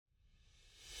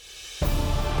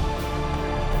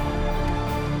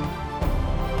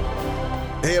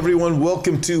Hey everyone,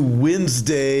 welcome to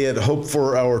Wednesday at Hope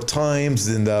for Our Times.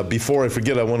 And before I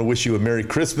forget, I want to wish you a Merry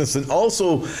Christmas. And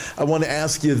also, I want to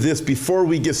ask you this, before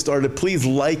we get started, please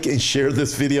like and share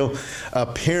this video.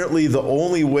 Apparently, the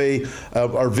only way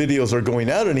our videos are going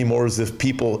out anymore is if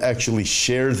people actually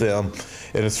share them.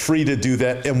 And it's free to do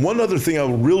that. And one other thing I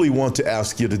really want to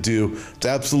ask you to do, it's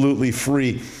absolutely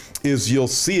free, is you'll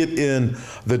see it in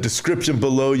the description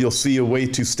below. You'll see a way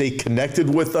to stay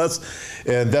connected with us,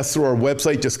 and that's through our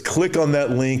website. Just click on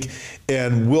that link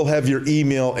and we'll have your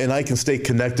email, and I can stay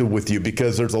connected with you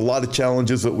because there's a lot of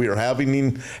challenges that we are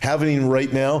having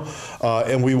right now,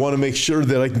 and we want to make sure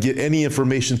that I can get any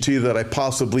information to you that I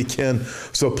possibly can.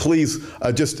 So please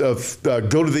just go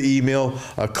to the email,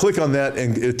 click on that,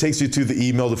 and it takes you to the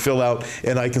email to fill out,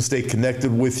 and I can stay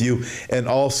connected with you. And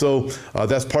also,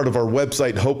 that's part of our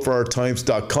website,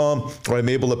 hopeforourtimes.com, where I'm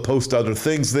able to post other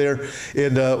things there.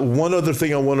 And one other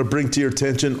thing I want to bring to your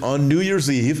attention, on New Year's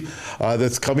Eve,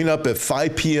 that's coming up at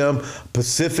 5 p.m.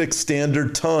 Pacific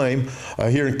Standard Time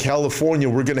here in California,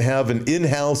 we're going to have an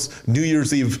in-house New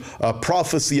Year's Eve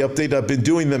prophecy update. I've been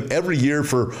doing them every year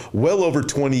for well over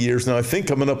 20 years now. I think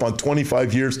coming up on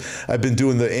 25 years, I've been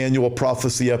doing the annual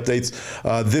prophecy updates.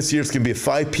 This year it's going to be at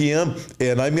 5 p.m.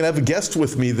 and I'm going to have a guest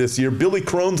with me this year. Billy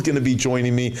Crone's going to be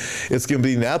joining me. It's going to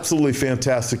be an absolutely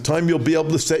fantastic time. You'll be able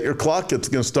to set your clock. It's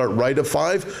going to start right at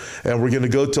 5, and we're going to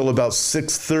go till about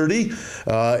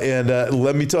 6:30. And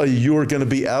let me tell you, you are going to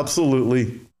be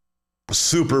absolutely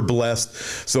super blessed.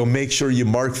 So make sure you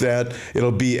mark that.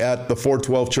 It'll be at the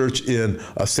 412 Church in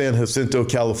San Jacinto,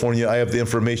 California. I have the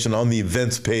information on the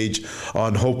events page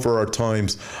on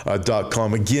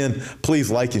hopeforourtimes.com. Again, please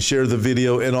like and share the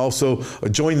video, and also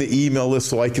join the email list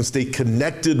so I can stay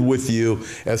connected with you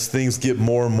as things get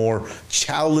more and more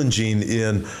challenging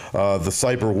in the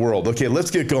cyber world. Okay,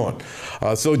 let's get going.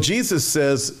 So Jesus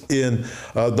says in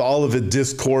the Olivet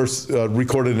Discourse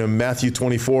recorded in Matthew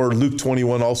 24, Luke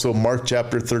 21, also Mark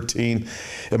chapter 13.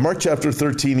 In Mark chapter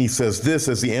 13, he says this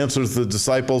as he answers the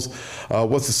disciples,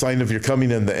 what's the sign of your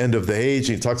coming and the end of the age?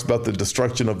 And he talks about the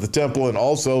destruction of the temple and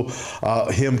also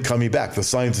him coming back, the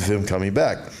signs of him coming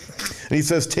back. And he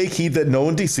says, take heed that no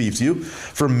one deceives you,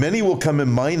 for many will come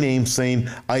in my name saying,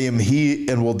 I am he,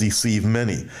 and will deceive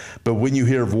many. But when you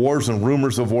hear of wars and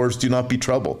rumors of wars, do not be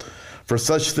troubled. For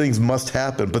such things must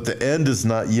happen, but the end is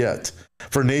not yet.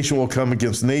 For nation will come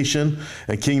against nation,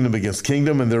 and kingdom against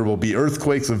kingdom, and there will be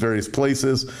earthquakes in various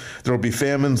places. There will be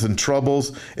famines and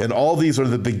troubles, and all these are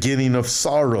the beginning of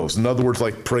sorrows. In other words,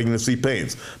 like pregnancy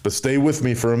pains. But stay with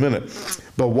me for a minute.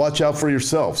 But watch out for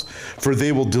yourselves, for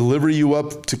they will deliver you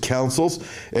up to councils,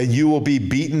 and you will be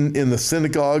beaten in the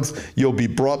synagogues. You'll be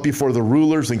brought before the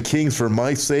rulers and kings for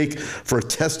my sake, for a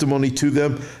testimony to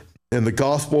them. And the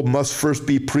gospel must first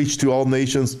be preached to all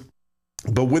nations.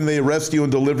 But when they arrest you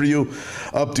and deliver you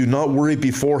up, do not worry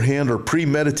beforehand or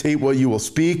premeditate what you will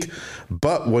speak,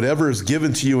 but whatever is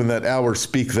given to you in that hour,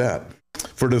 speak that.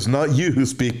 For it is not you who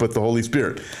speak, but the Holy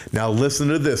Spirit. Now listen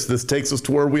to this. This takes us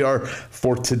to where we are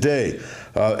for today,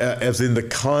 as in the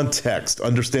context,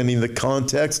 understanding the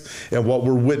context and what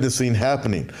we're witnessing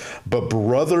happening. But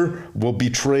brother will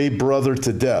betray brother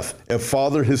to death, and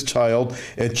father his child,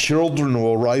 and children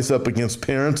will rise up against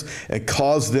parents and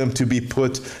cause them to be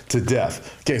put to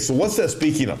death. Okay, so what's that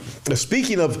speaking of?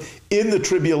 Speaking of in the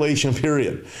tribulation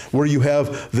period, where you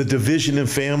have the division in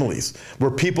families,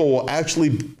 where people will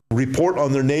actually report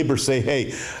on their neighbor, say,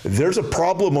 hey, there's a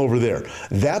problem over there.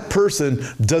 That person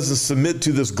doesn't submit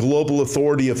to this global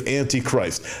authority of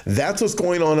Antichrist. That's what's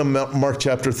going on in Mark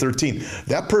chapter 13.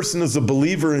 That person is a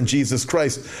believer in Jesus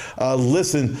Christ.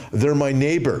 Listen, they're my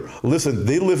neighbor. Listen,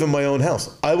 they live in my own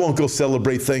house. I won't go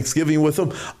celebrate Thanksgiving with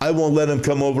them. I won't let them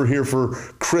come over here for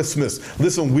Christmas.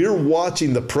 Listen, we're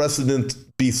watching the precedent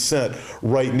be set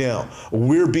right now.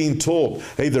 We're being told,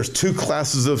 hey, there's two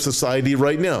classes of society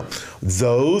right now.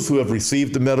 Those who have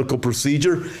received the medical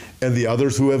procedure and the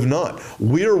others who have not.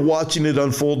 We're watching it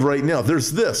unfold right now.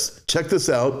 There's this. Check this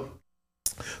out.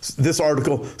 This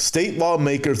article, state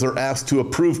lawmakers are asked to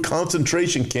approve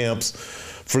concentration camps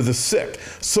for the sick.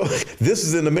 So this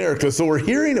is in America. So we're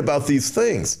hearing about these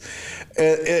things.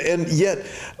 And yet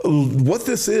what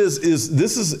this is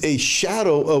this is a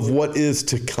shadow of what is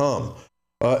to come.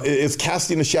 It's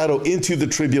casting a shadow into the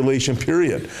tribulation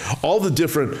period. All the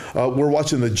different, we're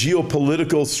watching the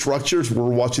geopolitical structures. We're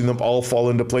watching them all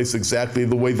fall into place exactly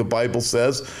the way the Bible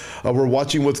says. We're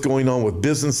watching what's going on with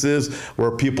businesses where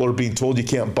people are being told you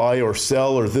can't buy or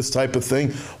sell or this type of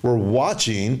thing. We're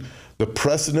watching the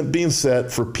precedent being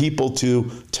set for people to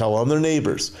tell on their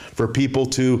neighbors, for people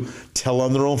to tell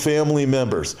on their own family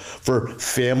members, for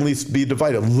families to be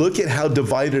divided. Look at how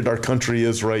divided our country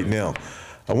is right now.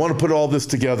 I want to put all this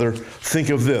together. Think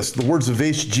of this, the words of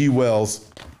H.G. Wells.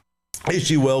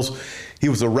 H.G. Wells, he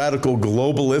was a radical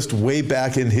globalist way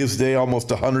back in his day, almost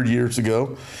 100 years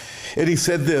ago. And he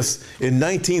said this, in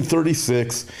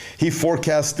 1936, he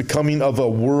forecast the coming of a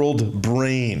world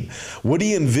brain. What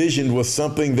he envisioned was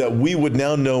something that we would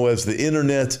now know as the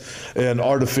internet and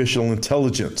artificial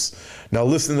intelligence. Now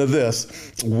listen to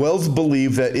this. Wells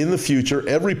believed that in the future,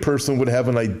 every person would have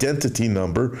an identity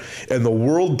number and the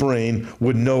world brain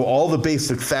would know all the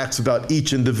basic facts about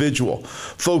each individual.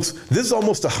 Folks, this is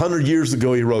almost 100 years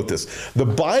ago he wrote this. The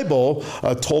Bible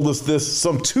told us this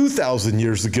some 2,000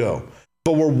 years ago.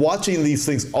 But we're watching these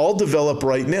things all develop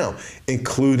right now,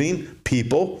 including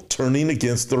people turning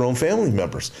against their own family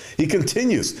members. He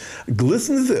continues.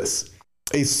 Listen to this.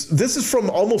 This is from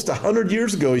almost 100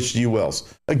 years ago, H.G.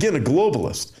 Wells. Again, a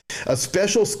globalist. A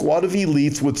special squad of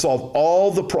elites would solve all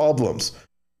the problems.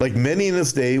 Like many in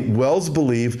his day, Wells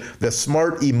believed that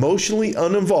smart, emotionally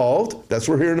uninvolved, that's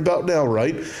what we're hearing about now,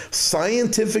 right?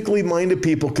 Scientifically minded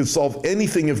people could solve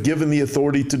anything if given the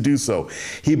authority to do so.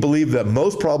 He believed that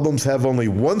most problems have only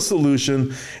one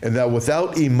solution and that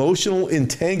without emotional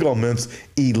entanglements,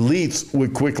 elites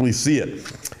would quickly see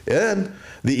it. And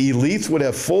the elites would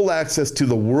have full access to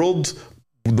the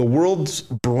world's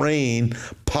brain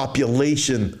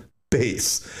population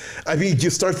base. I mean, you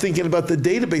start thinking about the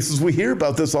databases. We hear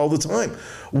about this all the time.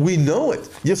 We know it.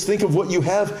 Just think of what you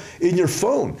have in your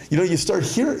phone. You know, you start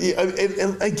hearing,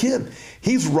 and again,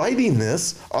 he's writing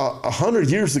this 100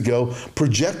 years ago,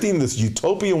 projecting this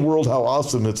utopian world, how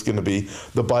awesome it's going to be.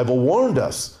 The Bible warned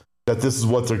us that this is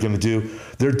what they're going to do.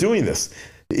 They're doing this.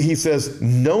 He says,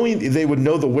 knowing they would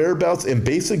know the whereabouts and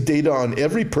basic data on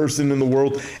every person in the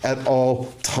world at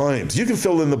all times. You can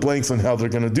fill in the blanks on how they're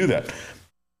going to do that.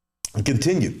 And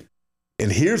continued. And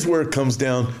here's where it comes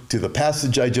down to the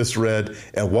passage I just read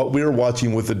and what we are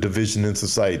watching with the division in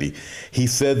society. He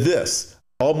said this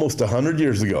almost 100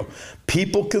 years ago.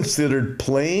 People considered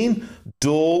plain,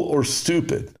 dull, or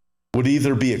stupid would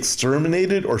either be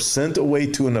exterminated or sent away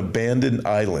to an abandoned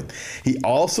island. He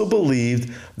also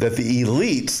believed that the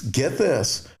elites, get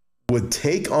this, would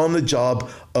take on the job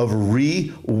of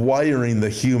rewiring the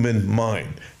human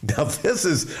mind. Now, this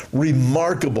is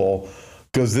remarkable,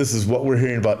 because this is what we're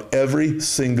hearing about every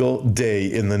single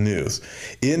day in the news.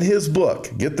 In his book,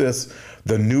 get this,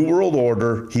 The New World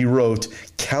Order, he wrote,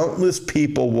 countless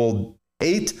people will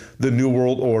hate the New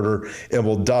World Order and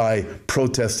will die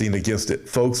protesting against it.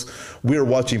 Folks, we are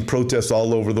watching protests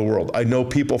all over the world. I know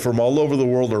people from all over the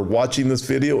world are watching this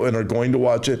video and are going to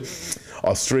watch it.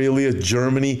 Australia,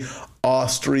 Germany,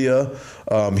 Austria,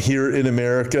 here in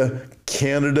America,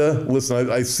 Canada.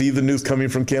 Listen, I see the news coming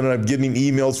from Canada. I'm getting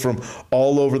emails from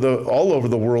all over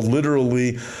the world,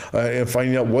 literally, and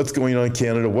finding out what's going on in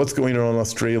Canada, what's going on in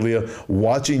Australia,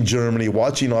 watching Germany,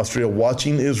 watching Austria,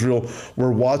 watching Israel.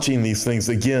 We're watching these things.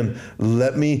 Again,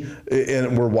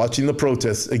 and we're watching the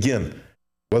protests. Again,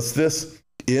 what's this?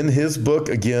 In his book,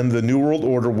 again, The New World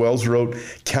Order, Wells wrote,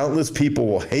 countless people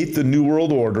will hate the New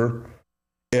World Order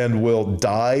and will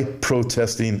die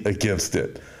protesting against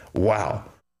it. Wow.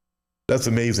 That's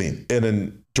amazing. And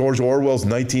in George Orwell's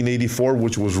 1984,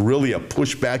 which was really a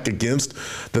pushback against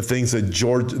the things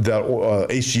that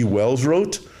H.G. Wells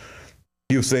wrote,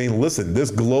 he was saying, listen, this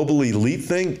global elite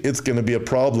thing, it's going to be a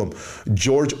problem.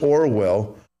 George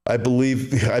Orwell, I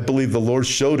believe the Lord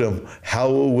showed him how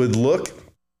it would look.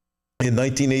 In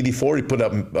 1984,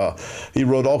 he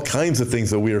wrote all kinds of things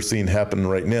that we are seeing happen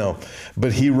right now.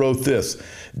 But he wrote this: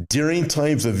 during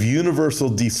times of universal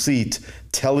deceit,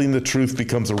 telling the truth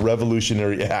becomes a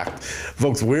revolutionary act.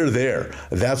 Folks, we're there.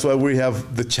 That's why we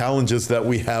have the challenges that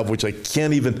we have, which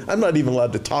I'm not even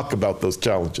allowed to talk about those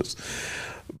challenges.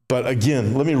 But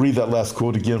again, let me read that last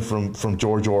quote again from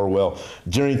George Orwell.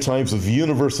 During times of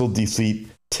universal deceit,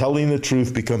 telling the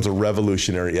truth becomes a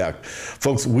revolutionary act.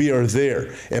 Folks, we are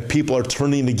there, and people are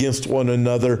turning against one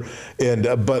another.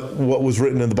 But what was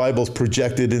written in the Bible is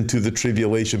projected into the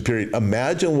tribulation period.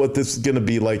 Imagine what this is going to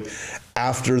be like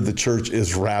after the church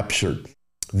is raptured.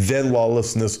 Then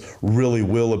lawlessness really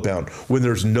will abound, when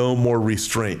there's no more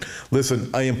restraint. Listen,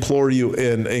 I implore you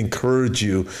and encourage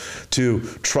you to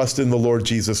trust in the Lord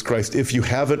Jesus Christ. If you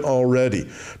haven't already,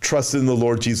 trust in the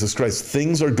Lord Jesus Christ.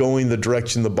 Things are going the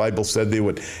direction the Bible said they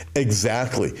would.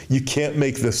 Exactly. You can't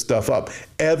make this stuff up.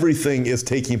 Everything is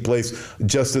taking place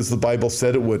just as the Bible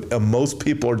said it would. And most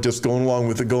people are just going along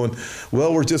with it, going,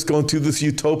 well, we're just going to this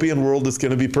utopian world that's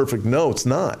going to be perfect. No, it's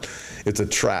not. It's a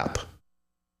trap.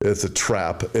 It's a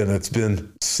trap, and it's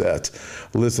been set.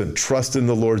 Listen, trust in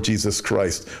the Lord Jesus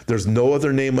Christ. There's no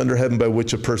other name under heaven by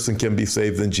which a person can be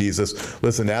saved than Jesus.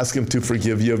 Listen, ask him to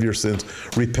forgive you of your sins.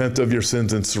 Repent of your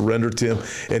sins and surrender to him,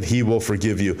 and he will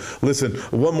forgive you. Listen,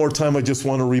 one more time, I just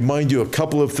want to remind you a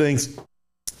couple of things.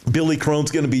 Billy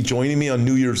Crone's going to be joining me on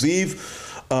New Year's Eve.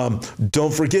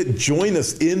 Don't forget, join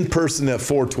us in person at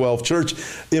 412 Church.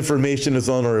 Information is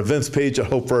on our events page at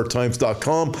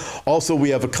hopeforourtimes.com. Also,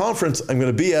 we have a conference I'm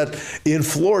going to be at in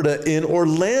Florida, in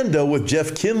Orlando, with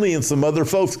Jeff Kinley and some other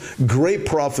folks. Great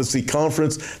prophecy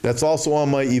conference. That's also on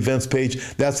my events page.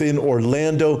 That's in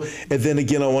Orlando. And then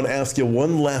again, I want to ask you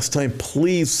one last time,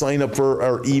 please sign up for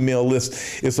our email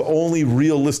list. It's the only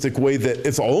realistic way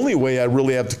it's the only way I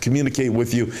really have to communicate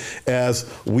with you, as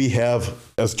we have,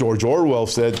 as George Orwell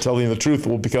said, telling the truth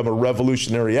will become a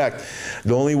revolutionary act.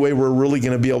 The only way we're really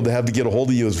going to be able to get a hold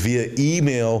of you is via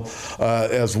email.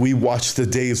 As we watch the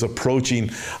days approaching,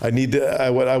 I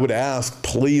would ask,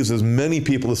 please, as many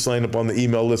people to sign up on the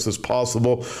email list as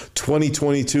possible.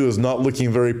 2022 is not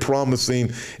looking very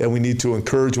promising, and we need to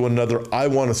encourage one another. I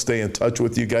want to stay in touch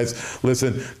with you guys.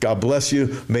 Listen, God bless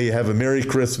you. May you have a Merry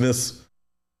Christmas.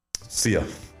 See ya.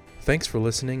 Thanks for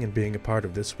listening and being a part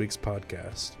of this week's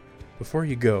podcast. Before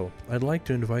you go, I'd like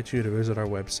to invite you to visit our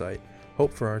website,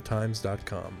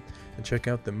 hopeforourtimes.com, and check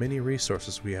out the many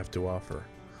resources we have to offer.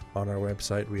 On our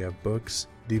website, we have books,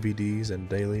 DVDs, and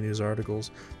daily news articles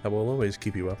that will always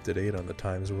keep you up to date on the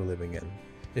times we're living in.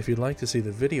 If you'd like to see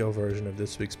the video version of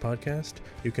this week's podcast,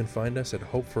 you can find us at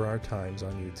Hope for Our Times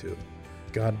on YouTube.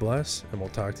 God bless, and we'll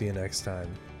talk to you next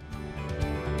time.